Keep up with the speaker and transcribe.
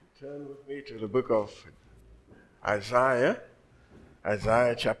Turn with me to the book of Isaiah.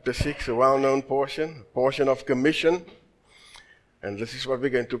 Isaiah chapter 6, a well-known portion of commission. And this is what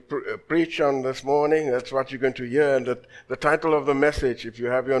we're going to preach on this morning. That's what you're going to hear. And the title of the message, if you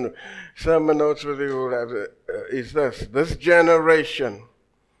have your sermon notes with you, is this: This generation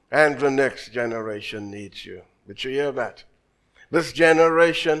and the next generation needs you. Did you hear that? This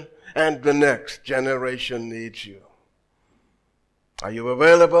generation and the next generation needs you. Are you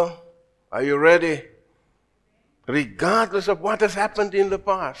available? Are you ready? Regardless of what has happened in the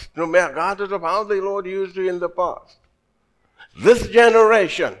past, no matter regardless of how the Lord used you in the past, this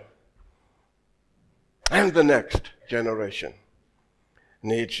generation and the next generation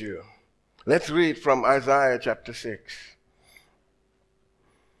needs you. Let's read from Isaiah chapter 6.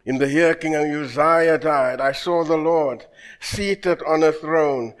 In the year King Uzziah died, I saw the Lord seated on a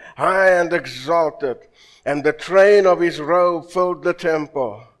throne, high and exalted, and the train of his robe filled the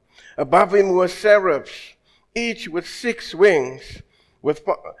temple. Above him were seraphs, each with 6 wings. With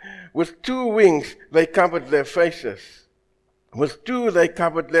 2 wings they covered their faces. With 2 they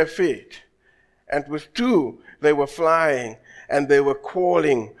covered their feet. And with 2 they were flying, and they were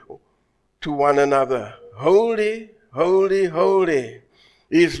calling to one another, Holy, holy, holy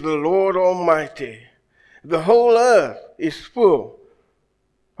is the Lord Almighty. The whole earth is full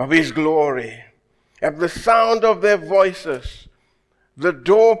of his glory. At the sound of their voices, the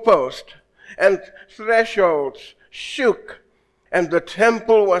doorpost and thresholds shook, and the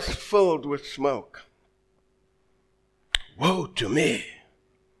temple was filled with smoke. Woe to me,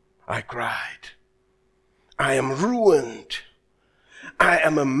 I cried. I am ruined. I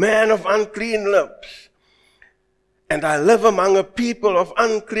am a man of unclean lips, and I live among a people of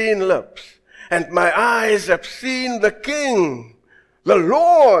unclean lips, and my eyes have seen the King, the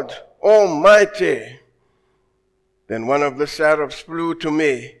Lord Almighty. Then one of the seraphs flew to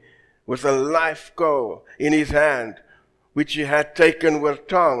me with a live coal in his hand, which he had taken with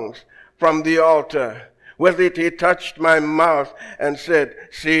tongs from the altar. With it he touched my mouth and said,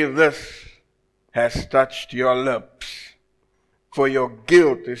 See, this has touched your lips, for your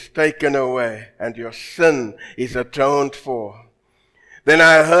guilt is taken away and your sin is atoned for. Then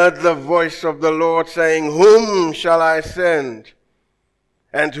I heard the voice of the Lord saying, Whom shall I send?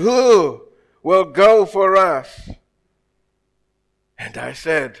 And who will go for us? And I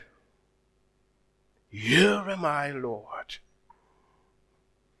said, Here am I, Lord.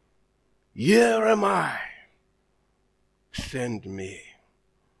 Here am I. Send me.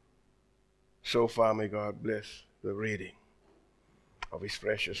 So far, may God bless the reading of his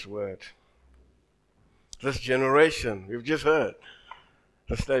precious word. This generation, we've just heard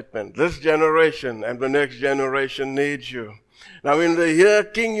the statement, this generation and the next generation needs you. Now, in the year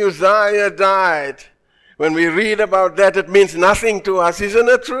King Uzziah died, when we read about that, it means nothing to us. Isn't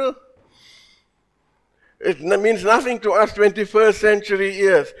it true? It means nothing to us 21st century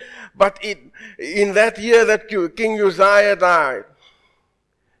years. But in that year that King Uzziah died,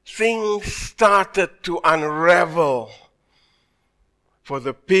 things started to unravel for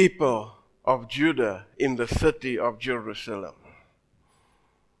the people of Judah in the city of Jerusalem.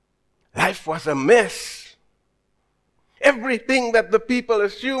 Life was a mess. Everything that the people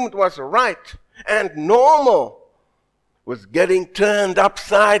assumed was right and normal was getting turned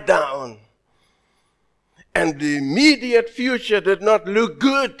upside down. And the immediate future did not look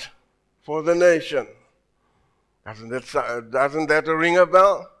good for the nation. Doesn't that ring a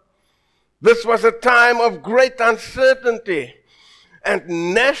bell? This was a time of great uncertainty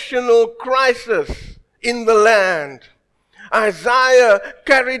and national crisis in the land. Isaiah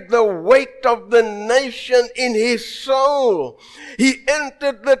carried the weight of the nation in his soul. He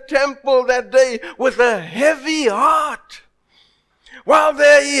entered the temple that day with a heavy heart. While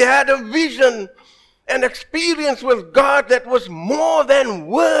there he had a vision, an experience with God that was more than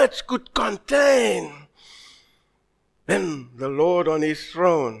words could contain. Then the Lord on his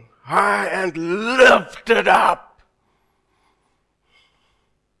throne, high and lifted up,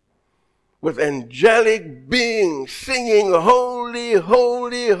 with angelic beings singing, Holy,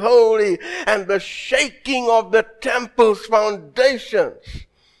 holy, holy, and the shaking of the temple's foundations.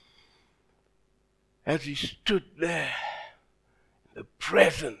 As he stood there in the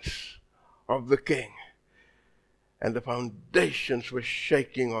presence of the King, and the foundations were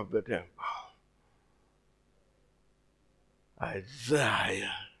shaking of the temple,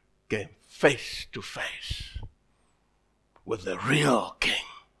 Isaiah came face to face with the real King.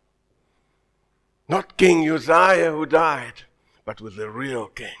 Not King Uzziah who died, but with the real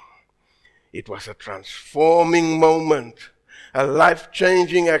King. It was a transforming moment, a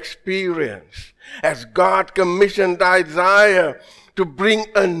life-changing experience, as God commissioned Isaiah to bring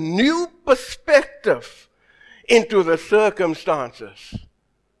a new perspective into the circumstances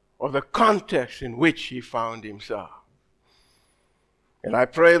or the context in which he found himself. And I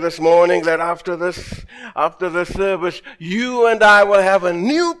pray this morning that after this service, you and I will have a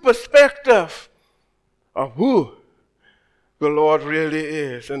new perspective of who the Lord really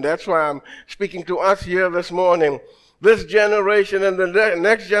is. And that's why I'm speaking to us here this morning. This generation and the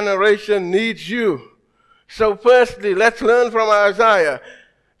next generation needs you. So firstly, let's learn from Isaiah.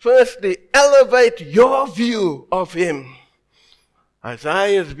 Firstly, elevate your view of him.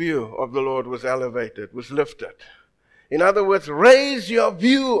 Isaiah's view of the Lord was elevated, was lifted. In other words, raise your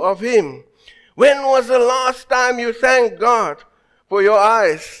view of him. When was the last time you thanked God for your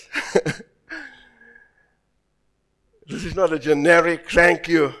eyes? This is not a generic thank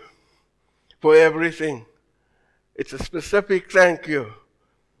you for everything. It's a specific thank you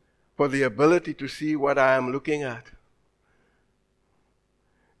for the ability to see what I am looking at.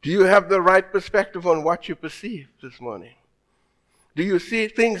 Do you have the right perspective on what you perceive this morning? Do you see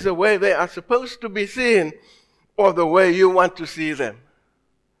things the way they are supposed to be seen or the way you want to see them?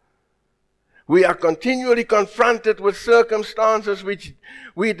 We are continually confronted with circumstances which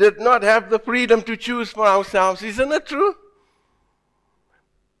we did not have the freedom to choose for ourselves. Isn't it true?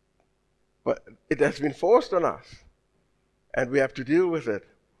 But it has been forced on us, and we have to deal with it.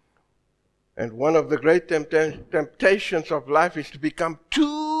 And one of the great temptations of life is to become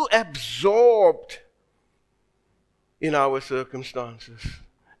too absorbed in our circumstances,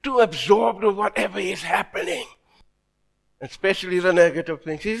 too absorbed with whatever is happening, especially the negative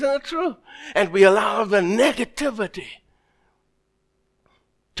things. Isn't it true? And we allow the negativity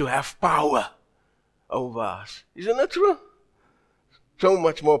to have power over us. Isn't it true? So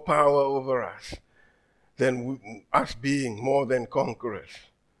much more power over us than us being more than conquerors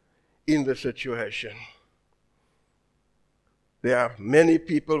in the situation. There are many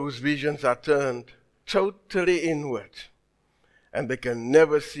people whose visions are turned totally inward, and they can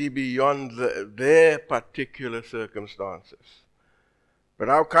never see beyond their particular circumstances. But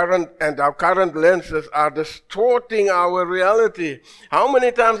our current lenses are distorting our reality. How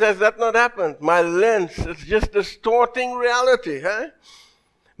many times has that not happened? My lens is just distorting reality.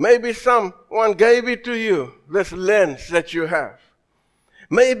 Maybe someone gave it to you, this lens that you have.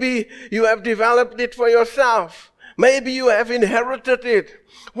 Maybe you have developed it for yourself. Maybe you have inherited it.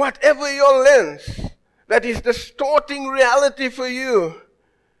 Whatever your lens that is distorting reality for you,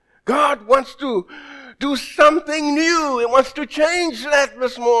 God wants to do something new. He wants to change that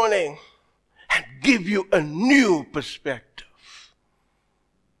this morning and give you a new perspective,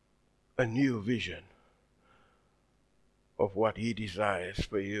 a new vision of what he desires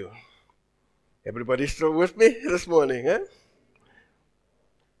for you. Everybody still with me this morning, eh?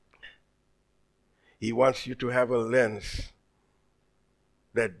 He wants you to have a lens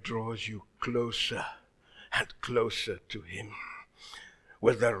that draws you closer and closer to him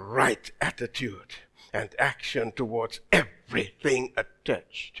with the right attitude and action towards everything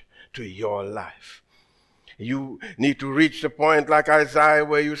attached to your life. You need to reach the point like Isaiah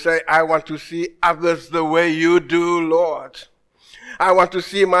where you say, I want to see others the way you do, Lord. I want to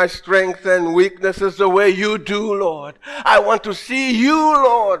see my strengths and weaknesses the way you do, Lord. I want to see you,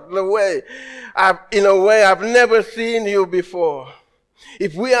 Lord, in a way I've never seen you before.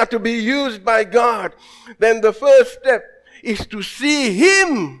 If we are to be used by God, then the first step is to see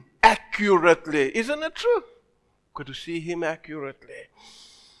him accurately. Isn't it true? Got to see him accurately.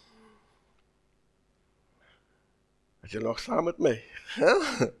 As jy nog saam met my?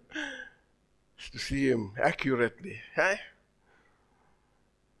 Is to see him accurately.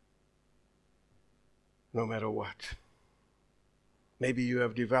 No matter what. Maybe you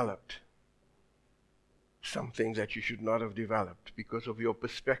have developed some things that you should not have developed because of your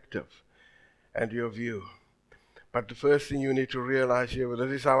perspective and your view. But the first thing you need to realize here,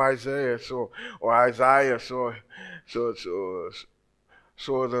 this is how Isaiah saw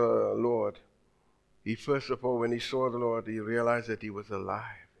the Lord. He first of all, when he saw the Lord, he realized that he was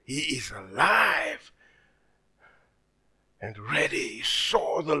alive. He is alive and ready. He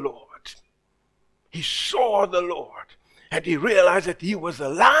saw the Lord. He saw the Lord, and he realized that he was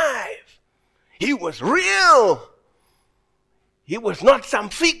alive. He was real. He was not some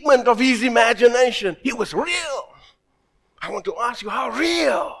figment of his imagination. He was real. I want to ask you, how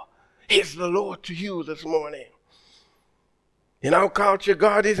real is the Lord to you this morning? In our culture,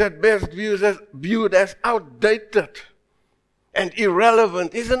 God is at best viewed as outdated and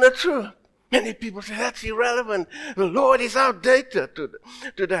irrelevant. Isn't it true? Many people say, that's irrelevant. The Lord is outdated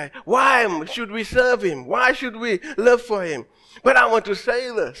today. Why should we serve him? Why should we live for him? But I want to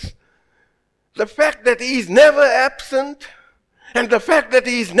say this. The fact that he is never absent, And the fact that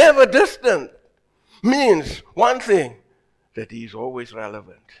He is never distant means one thing, that He is always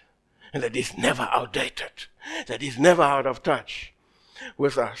relevant, and that He's never outdated, that He's never out of touch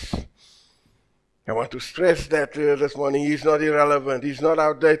with us. I want to stress that this morning. He's not irrelevant. He's not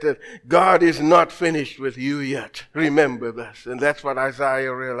outdated. God is not finished with you yet. Remember this. And that's what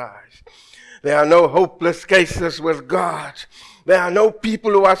Isaiah realized. There are no hopeless cases with God. There are no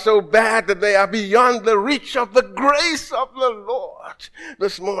people who are so bad that they are beyond the reach of the grace of the Lord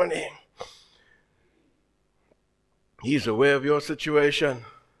this morning. He's aware of your situation.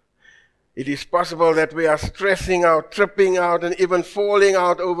 It is possible that we are stressing out, tripping out, and even falling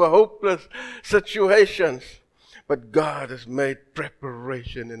out over hopeless situations. But God has made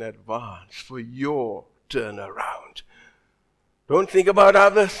preparation in advance for your turnaround. Don't think about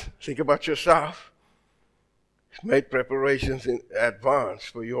others. Think about yourself. He's made preparations in advance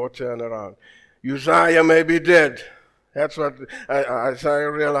for your turnaround. Uzziah may be dead. That's what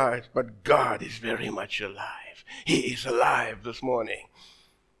Isaiah realized. But God is very much alive. He is alive this morning.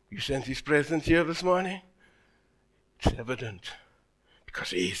 You sense His presence here this morning? It's evident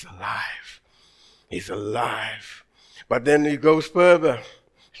because He is alive. He's alive. But then He goes further.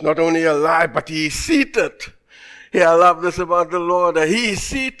 He's not only alive, but He is seated. Yeah, I love this about the Lord. He is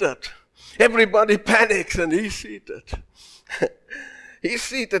seated. Everybody panics and He's seated. He's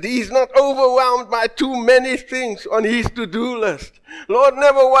seated. He's not overwhelmed by too many things on His to-do list. Lord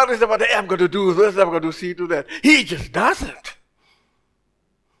never worries about, hey, I've got to do this, I've got to see to that. He just does it.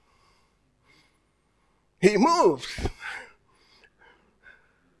 He moves.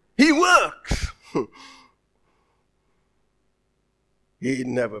 He works. He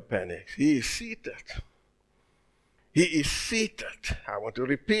never panics. He is seated. He is seated. I want to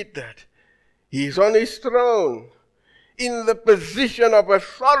repeat that. He is on His throne, in the position of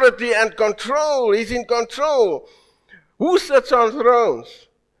authority and control. He's in control. Who sits on thrones?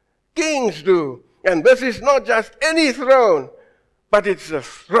 Kings do. And this is not just any throne, but it's the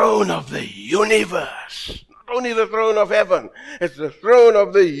throne of the universe. Not only the throne of heaven, it's the throne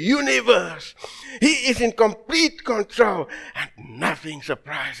of the universe. He is in complete control, and nothing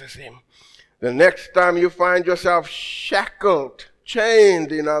surprises Him. The next time you find yourself shackled,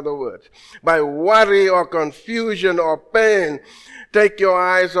 chained, in other words, by worry or confusion or pain, take your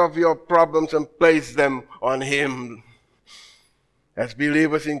eyes off your problems and place them on Him. As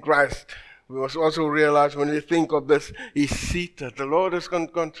believers in Christ, we must also realize when we think of this, He's seated. The Lord is in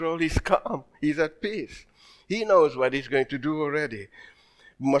control. He's calm. He's at peace. He knows what He's going to do already.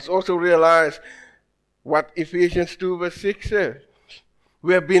 We must also realize what Ephesians 2 verse 6 says.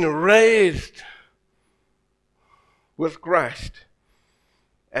 We have been raised with Christ,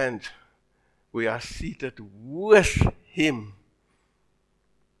 and we are seated with Him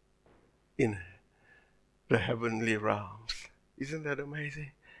in the heavenly realms. Isn't that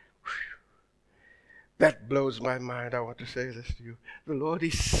amazing? That blows my mind. I want to say this to you. The Lord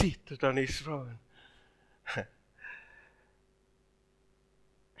is seated on His throne. And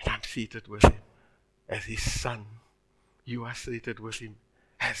I'm seated with Him as His son. You are seated with Him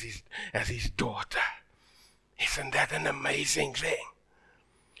as His daughter. Isn't that an amazing thing?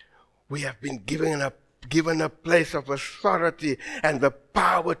 We have been given a place of authority and the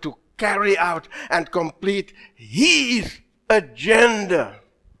power to carry out and complete His agenda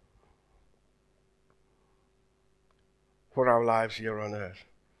for our lives here on earth.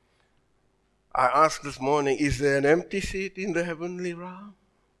 I asked this morning, is there an empty seat in the heavenly realm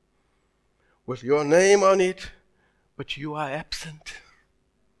with your name on it, but you are absent?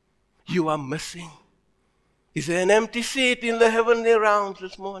 You are missing. Is there an empty seat in the heavenly realms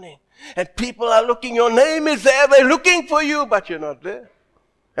this morning? And people are looking, your name is there, they're looking for you, but you're not there.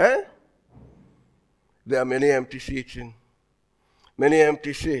 Huh? There are many empty seats in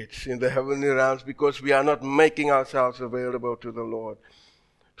the heavenly realms because we are not making ourselves available to the Lord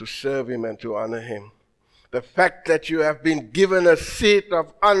to serve Him and to honor Him. The fact that you have been given a seat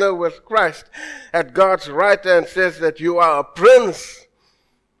of honor with Christ at God's right hand says that you are a prince,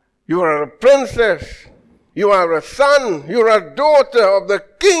 you are a princess, you are a son, you are a daughter of the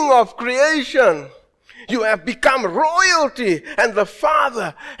King of creation. You have become royalty, and the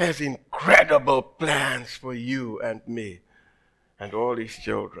Father has incredible plans for you and me and all His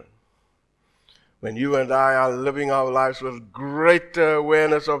children. When you and I are living our lives with greater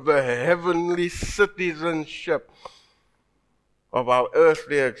awareness of the heavenly citizenship of our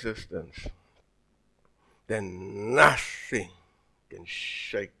earthly existence, then nothing can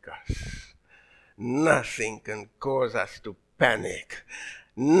shake us. Nothing can cause us to panic.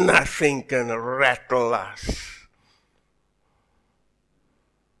 Nothing can rattle us.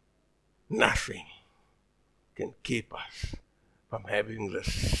 Nothing can keep us from having the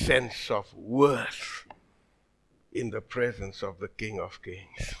sense of worth in the presence of the King of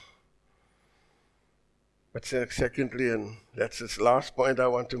Kings. But secondly, and that's this last point I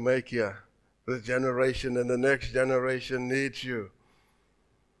want to make here, this generation and the next generation needs you.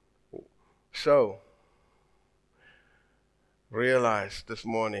 So, realize this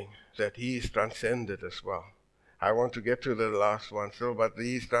morning that he is transcendent as well. I want to get to the last one, but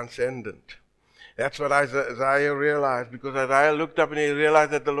he is transcendent. That's what Isaiah realized, because Isaiah looked up and he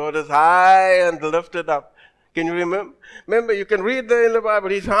realized that the Lord is high and lifted up. Can you remember? Remember, you can read there in the Bible,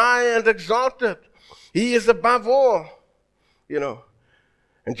 he's high and exalted. He is above all, And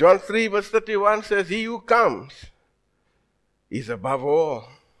John 3 verse 31 says, he who comes is above all.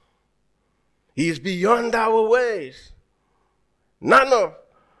 He is beyond our ways. None of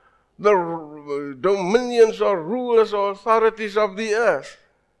the dominions or rulers or authorities of the earth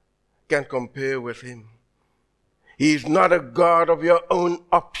can compare with him. He is not a God of your own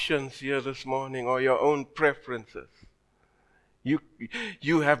options here this morning or your own preferences.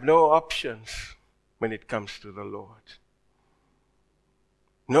 You have no options when it comes to the Lord.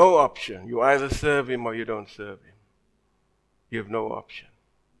 No option. You either serve him or you don't serve him. You have no option.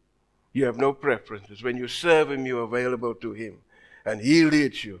 You have no preferences. When you serve him, you're available to him. And he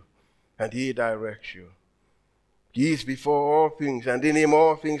leads you. And he directs you. He is before all things, and in him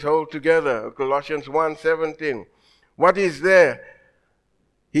all things hold together. Colossians 1:17. What is there?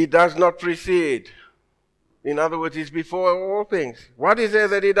 He does not precede. In other words, he's before all things. What is there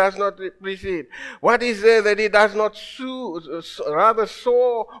that he does not precede? What is there that he does not soar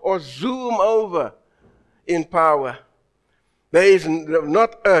or zoom over in power? There is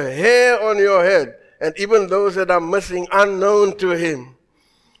not a hair on your head, and even those that are missing, unknown to him.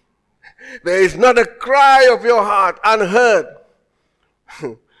 There is not a cry of your heart unheard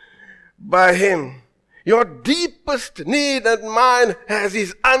by him. Your deepest need and mine has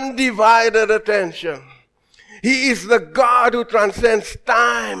his undivided attention. He is the God who transcends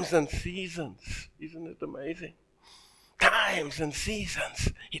times and seasons. Isn't it amazing? Times and seasons.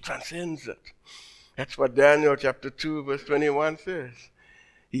 He transcends it. That's what Daniel chapter 2 verse 21 says.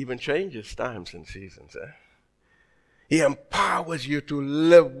 He even changes times and seasons. He empowers you to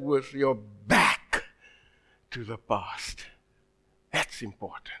live with your back to the past. That's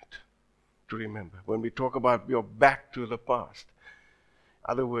important to remember. When we talk about your back to the past,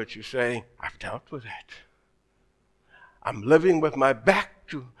 in other words, you're saying, I've dealt with that. I'm living with my back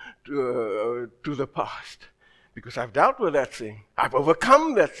to the past because I've dealt with that thing. I've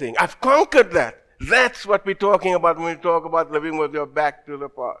overcome that thing. I've conquered that. That's what we're talking about when we talk about living with your back to the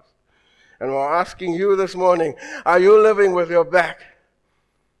past. And we're asking you this morning, are you living with your back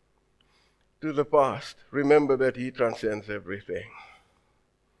to the past? Remember that he transcends everything.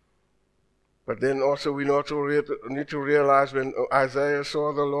 But then also we need to realize when Isaiah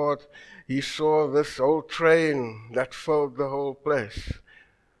saw the Lord, he saw this whole train that filled the whole place.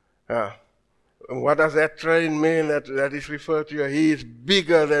 What does that train mean that is referred to here? He is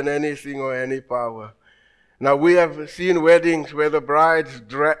bigger than anything or any power. Now we have seen weddings where the bride's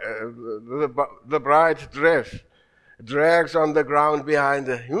dress drags on the ground behind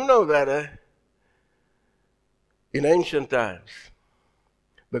her. You know that, eh? In ancient times,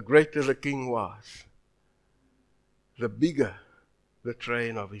 the greater the king was, the bigger the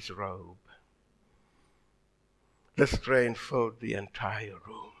train of his robe. This train filled the entire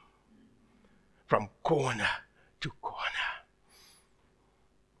room, from corner to corner.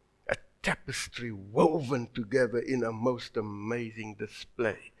 A tapestry woven together in a most amazing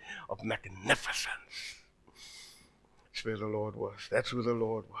display of magnificence. That's where the Lord was. That's who the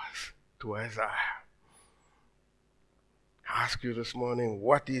Lord was to Isaiah. I ask you this morning,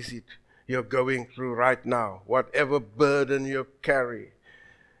 what is it you're going through right now? Whatever burden you carry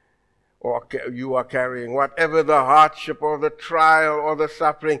or you are carrying, whatever the hardship or the trial or the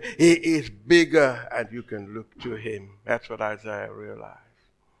suffering, he is bigger and you can look to him. That's what Isaiah realized.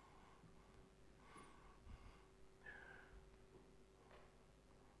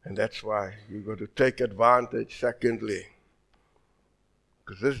 And that's why you've got to take advantage, secondly,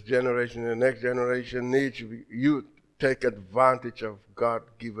 because this generation, the next generation needs you take advantage of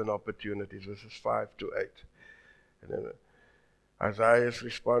God-given opportunities, verses 5 to 8. And then Isaiah's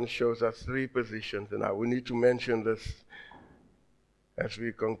response shows us three positions, and we need to mention this as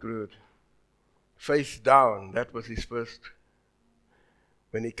we conclude. Face down, that was his first.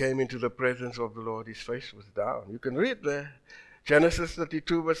 When he came into the presence of the Lord, his face was down. You can read there. Genesis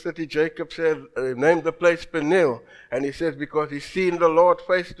 32 verse 30, Jacob said, named the place Peniel, and he says because he's seen the Lord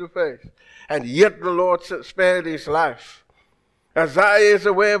face to face, and yet the Lord spared his life. Isaiah is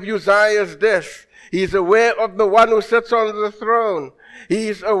aware of Uzziah's death, He is aware of the one who sits on the throne. He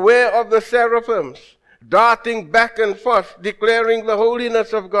is aware of the seraphims, darting back and forth, declaring the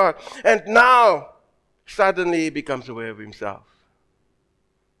holiness of God. And now, suddenly he becomes aware of himself.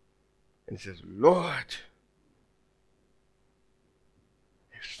 And he says, Lord,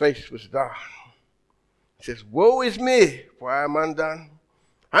 his face was down. He says, woe is me, for I am undone.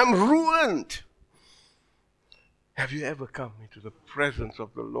 I'm ruined. Have you ever come into the presence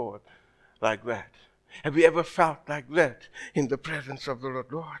of the Lord like that? Have you ever felt like that in the presence of the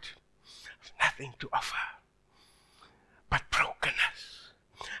Lord? Lord, I have nothing to offer but brokenness.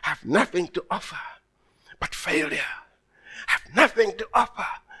 I have nothing to offer but failure. I have nothing to offer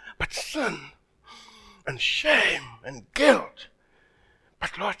but sin and shame and guilt.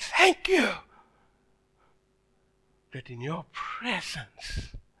 But Lord, thank you that in your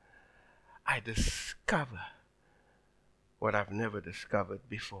presence I discover what I've never discovered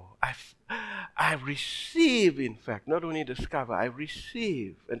before. I receive, in fact, not only discover, I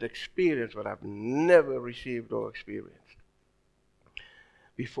receive and experience what I've never received or experienced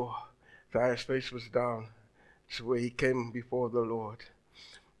before. Isaiah's face was down. It's where he came before the Lord.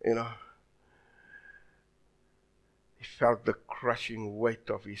 You know, he felt the crushing weight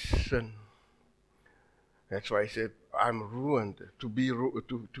of his sin. That's why he said, I'm ruined. To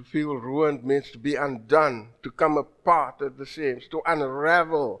feel ruined means to be undone, to come apart at the seams, to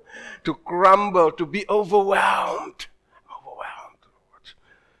unravel, to crumble, to be overwhelmed. Overwhelmed, Lord,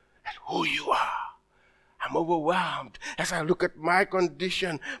 at who you are. I'm overwhelmed as I look at my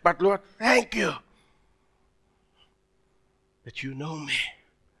condition. But Lord, thank you that you know me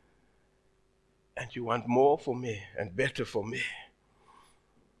and you want more for me and better for me.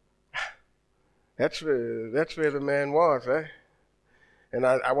 That's where the man was, eh? And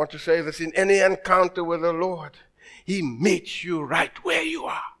I want to say this, in any encounter with the Lord, he meets you right where you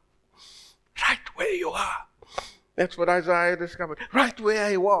are. Right where you are. That's what Isaiah discovered. Right where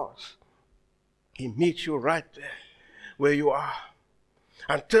he was. He meets you right there where you are.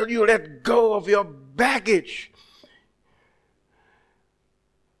 Until you let go of your baggage,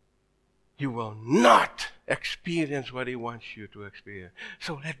 you will not experience what he wants you to experience.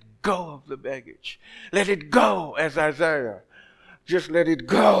 So let go of the baggage. Let it go, as Isaiah. Just let it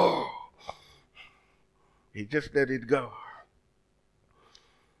go. He just let it go.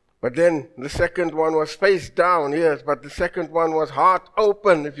 But then the second one was face down, yes, but the second one was heart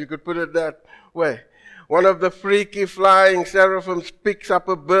open, if you could put it that way. One of the freaky flying seraphims picks up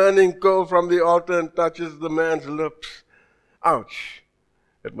a burning coal from the altar and touches the man's lips. Ouch.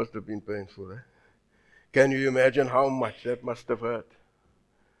 That must have been painful, eh? Can you imagine how much that must have hurt?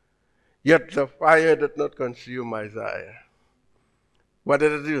 Yet the fire did not consume Isaiah. What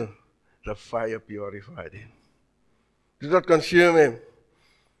did it do? The fire purified him. It did not consume him.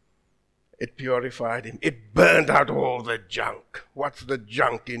 It purified him. It burned out all the junk. What's the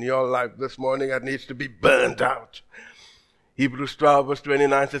junk in your life this morning that needs to be burned out? Hebrews 12 verse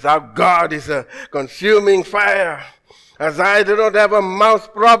 29 says, our God is a consuming fire. Isaiah did not have a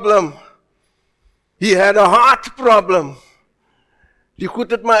mouth problem. He had a heart problem. Die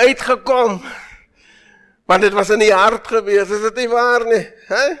goed het maar uitgekom. Want dit was in die hart gewees. Is dit nie waar nie?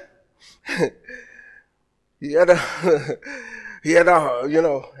 He had a, you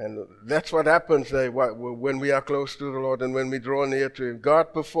know, and that's what happens when we are close to the Lord and when we draw near to Him.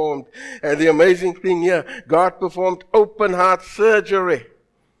 God performed, and the amazing thing here, God performed open heart surgery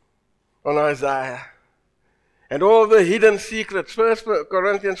on Isaiah. And all the hidden secrets. 1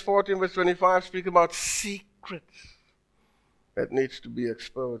 Corinthians 14 verse 25 speaks about secrets that needs to be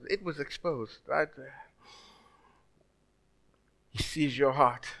exposed. It was exposed right there. He sees your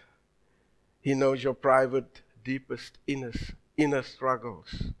heart. He knows your private, deepest, inner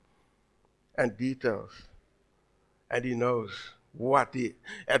struggles and details. And He knows what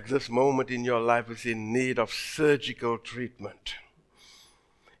at this moment in your life is in need of surgical treatment.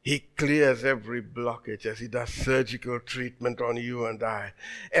 He clears every blockage as He does surgical treatment on you and I.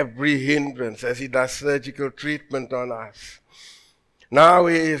 Every hindrance as He does surgical treatment on us. Now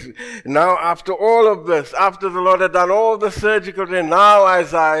after all of this, after the Lord had done all the surgical treatment, now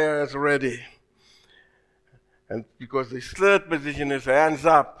Isaiah is ready. And because the third position is hands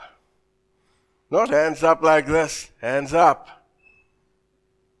up. Not hands up like this, hands up.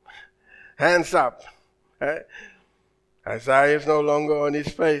 Hands up. Isaiah is no longer on his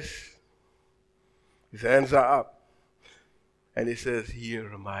face. His hands are up. And he says,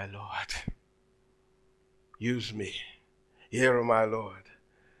 here, my Lord. Use me. Here, my Lord.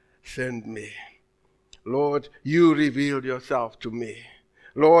 Send me. Lord, you revealed yourself to me.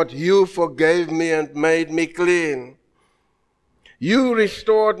 Lord, you forgave me and made me clean. You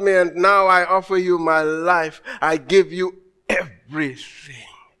restored me, and now I offer you my life. I give you everything,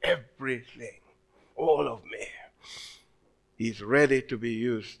 all of me. He's ready to be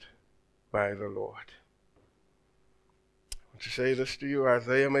used by the Lord. To say this to you,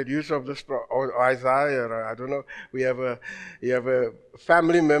 Isaiah made use of this, or Isaiah, I don't know. You have a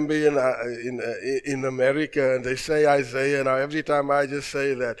family member in America, and they say Isaiah. Now every time I just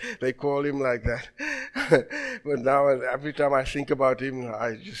say that, they call him like that. But now every time I think about him,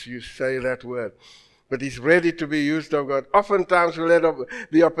 I just say that word. But he's ready to be used of God. Oftentimes we let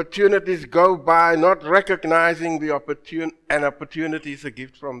the opportunities go by, not recognizing the opportunity is a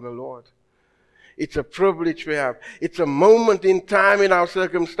gift from the Lord. It's a privilege we have. It's a moment in time in our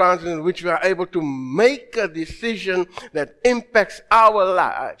circumstances in which we are able to make a decision that impacts our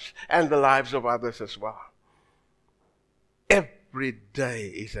lives and the lives of others as well. Every day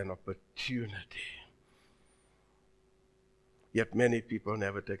is an opportunity. Yet many people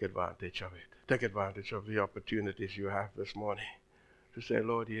never take advantage of it. Take advantage of the opportunities you have this morning to say,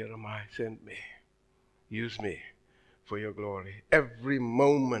 Lord, here am I, send me. Use me for your glory. Every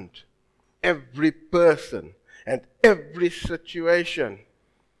moment, every person, and every situation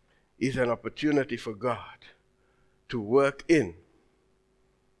is an opportunity for God to work in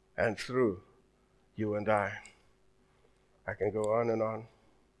and through you and I. I can go on and on,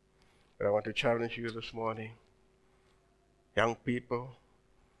 but I want to challenge you this morning, young people,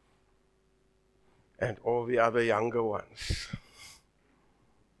 and all the other younger ones,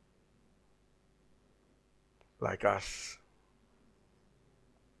 like us.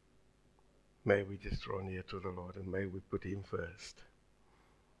 May we just draw near to the Lord, and may we put Him first.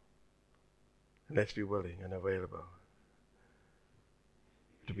 And let's be willing and available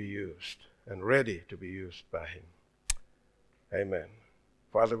to be used and ready to be used by Him. Amen.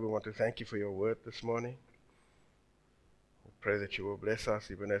 Father, we want to thank you for your word this morning. We pray that you will bless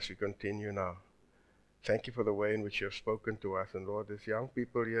us even as we continue now. Thank you for the way in which you have spoken to us. And Lord, there's young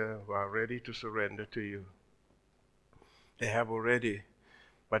people here who are ready to surrender to you. They have already,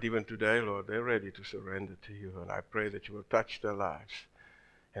 but even today, Lord, they're ready to surrender to you. And I pray that you will touch their lives.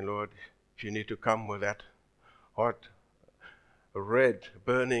 And Lord, if you need to come with that hot, red,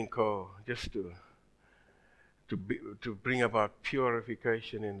 burning coal, just to bring about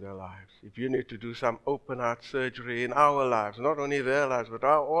purification in their lives. If you need to do some open heart surgery in our lives, not only their lives, but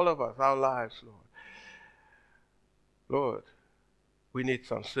all of us, our lives, Lord. Lord, we need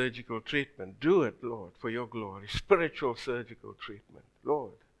some surgical treatment. Do it, Lord, for your glory. Spiritual surgical treatment.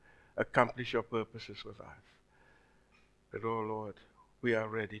 Lord, accomplish your purposes with us. But, oh Lord, we are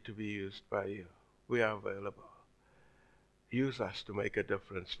ready to be used by you. We are available. Use us to make a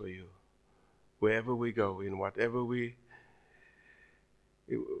difference for you. Wherever we go, in whatever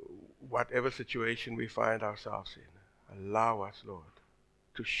situation we find ourselves in, allow us, Lord,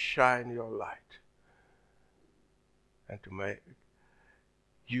 to shine your light and to make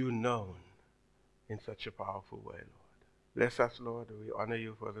you known in such a powerful way, Lord. Bless us, Lord. We honor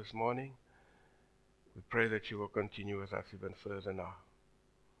you for this morning. We pray that you will continue with us even further now.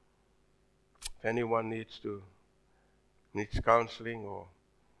 If anyone needs counseling or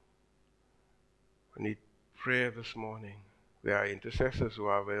need prayer this morning, there are intercessors who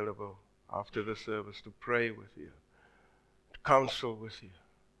are available after the service to pray with you, to counsel with you.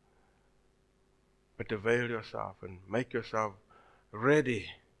 But avail yourself and make yourself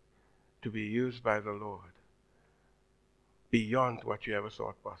ready to be used by the Lord beyond what you ever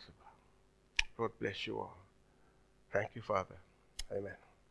thought possible. Lord bless you all. Thank you, Father. Amen.